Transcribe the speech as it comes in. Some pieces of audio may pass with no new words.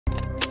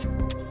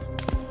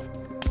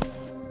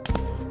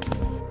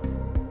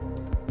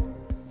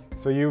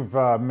So you've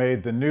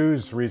made the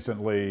news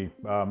recently.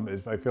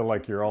 I feel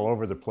like you're all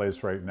over the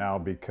place right now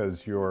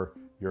because your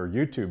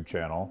YouTube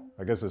channel,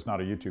 I guess it's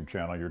not a YouTube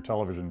channel, your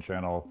television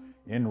channel,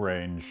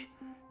 InRange,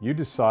 you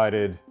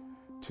decided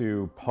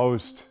to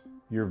post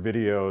your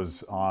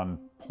videos on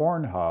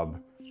Pornhub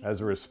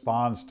as a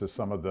response to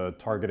some of the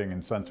targeting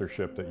and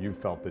censorship that you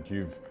felt that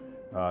you've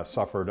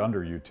suffered under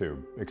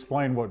YouTube.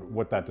 Explain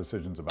what that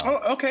decision's about.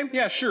 Oh, okay.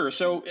 Yeah, sure.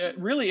 So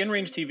really,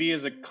 InRange TV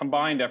is a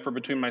combined effort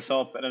between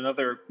myself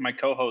and my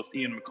co-host,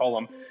 Ian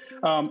McCollum.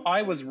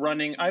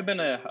 I've been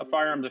a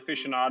firearms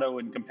aficionado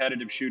and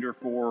competitive shooter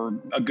for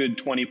a good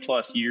 20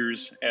 plus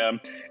years,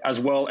 as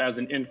well as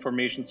an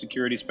information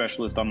security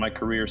specialist on my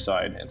career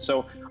side. And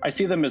so I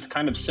see them as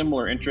kind of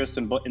similar interests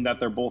in that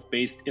they're both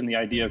based in the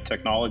idea of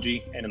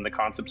technology and in the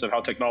concepts of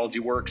how technology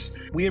works.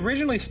 We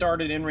originally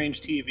started InRange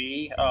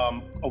TV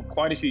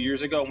quite a few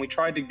years ago, and we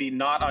tried to be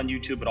not on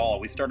YouTube at all.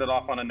 We started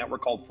off on a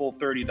network called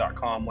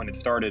Full30.com when it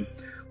started.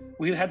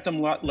 We had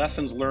some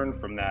lessons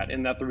learned from that,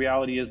 in that the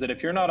reality is that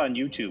if you're not on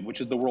YouTube,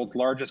 which is the world's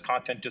largest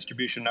content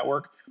distribution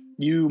network,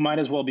 you might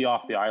as well be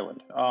off the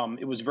island.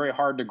 It was very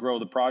hard to grow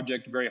the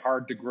project, very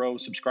hard to grow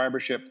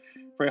subscribership,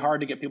 very hard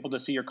to get people to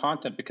see your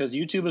content, because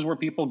YouTube is where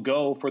people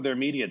go for their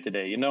media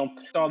today. You know,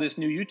 I saw this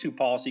new YouTube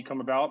policy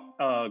come about,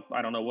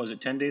 I don't know, was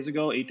it 10 days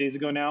ago, 8 days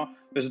ago now?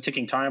 There's a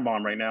ticking time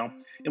bomb right now,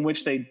 in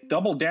which they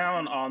double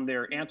down on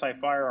their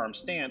anti-firearm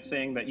stance,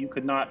 saying that you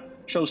could not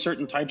show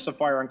certain types of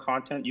firearm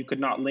content, you could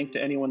not link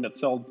to anyone that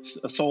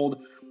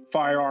sold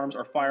firearms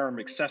or firearm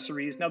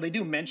accessories. Now, they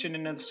do mention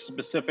in the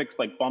specifics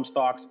like bump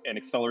stocks and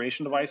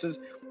acceleration devices,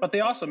 but they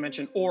also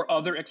mention or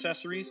other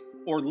accessories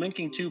or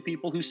linking to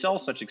people who sell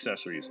such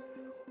accessories.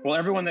 Well,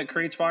 everyone that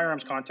creates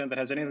firearms content that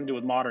has anything to do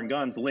with modern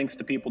guns links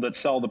to people that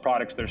sell the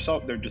products they're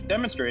just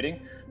demonstrating,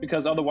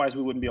 because otherwise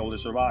we wouldn't be able to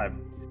survive.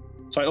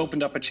 So I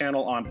opened up a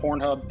channel on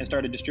Pornhub and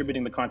started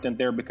distributing the content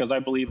there, because I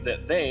believe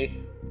that they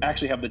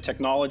actually have the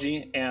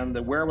technology and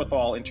the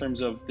wherewithal in terms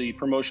of the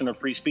promotion of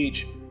free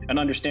speech and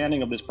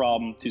understanding of this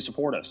problem to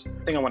support us.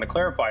 The thing I want to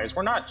clarify is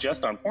we're not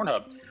just on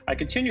Pornhub. I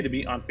continue to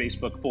be on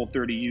Facebook,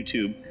 Full30,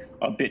 YouTube,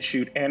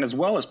 BitChute, and as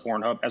well as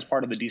Pornhub as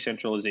part of the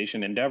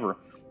decentralization endeavor.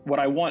 What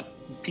I want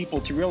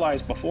people to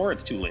realize before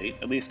it's too late,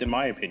 at least in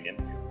my opinion,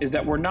 is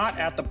that we're not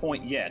at the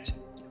point yet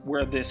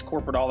where this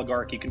corporate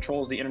oligarchy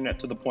controls the internet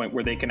to the point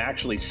where they can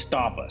actually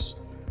stop us.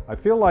 I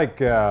feel like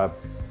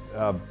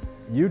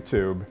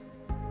YouTube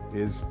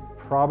is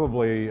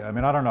probably, I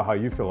mean, I don't know how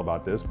you feel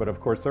about this, but of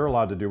course they're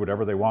allowed to do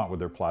whatever they want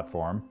with their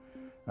platform.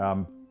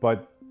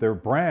 But their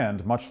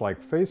brand, much like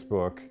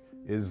Facebook,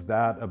 is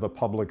that of a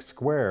public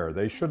square.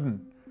 They shouldn't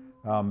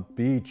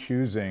be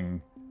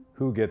choosing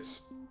who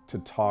gets to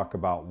talk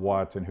about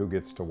what and who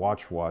gets to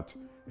watch what,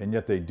 and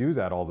yet they do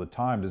that all the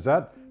time. Does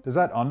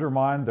that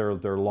undermine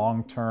their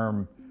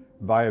long-term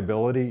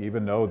viability,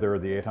 even though they're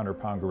the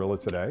 800-pound gorilla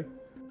today?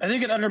 I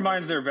think it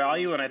undermines their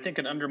value, and I think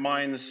it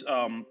undermines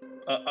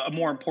a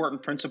more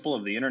important principle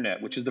of the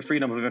internet, which is the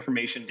freedom of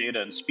information,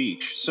 data, and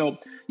speech. So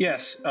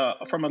yes,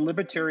 from a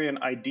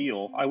libertarian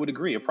ideal, I would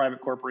agree a private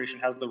corporation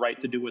has the right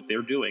to do what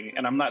they're doing,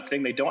 and I'm not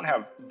saying they don't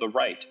have the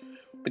right.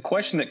 The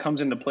question that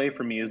comes into play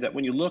for me is that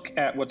when you look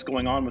at what's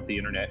going on with the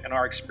internet and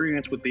our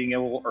experience with being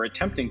able or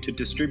attempting to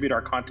distribute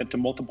our content to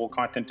multiple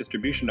content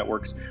distribution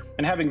networks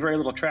and having very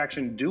little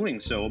traction doing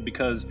so,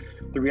 because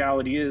the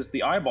reality is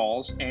the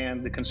eyeballs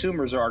and the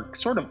consumers are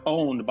sort of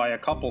owned by a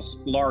couple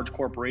large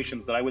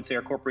corporations that I would say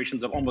are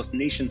corporations of almost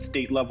nation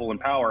state level in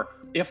power,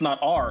 if not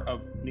are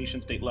of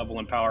nation state level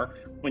in power.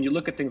 When you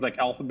look at things like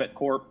Alphabet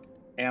Corp,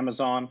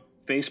 Amazon,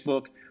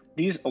 Facebook,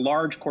 these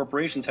large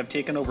corporations have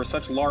taken over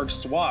such large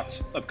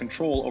swaths of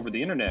control over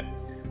the internet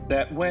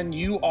that when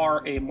you are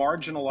a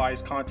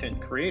marginalized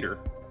content creator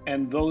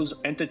and those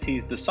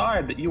entities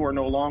decide that you are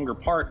no longer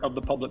part of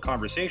the public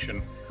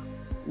conversation,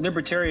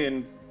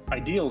 libertarian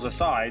ideals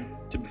aside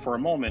for a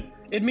moment,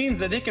 it means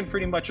that they can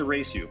pretty much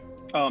erase you.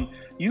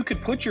 You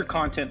could put your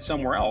content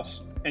somewhere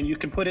else, and you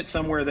can put it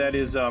somewhere that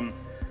is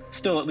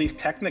still at least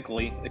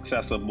technically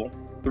accessible.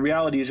 The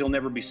reality is you'll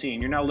never be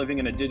seen. You're now living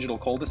in a digital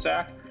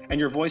cul-de-sac, and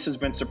your voice has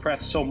been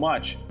suppressed so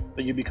much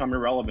that you become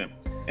irrelevant.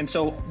 And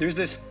so there's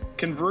this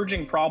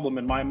converging problem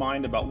in my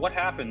mind about what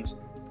happens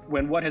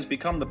when what has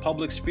become the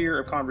public sphere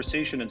of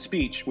conversation and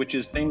speech, which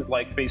is things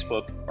like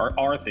Facebook, or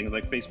are things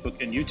like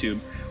Facebook and YouTube,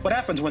 what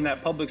happens when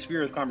that public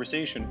sphere of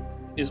conversation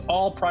is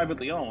all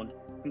privately owned,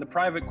 and the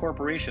private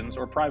corporations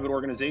or private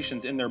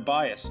organizations in their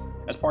bias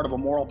as part of a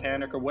moral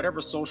panic or whatever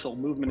social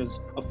movement is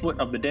afoot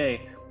of the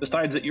day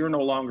decides that you're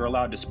no longer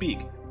allowed to speak.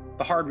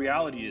 The hard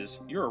reality is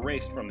you're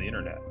erased from the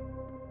internet.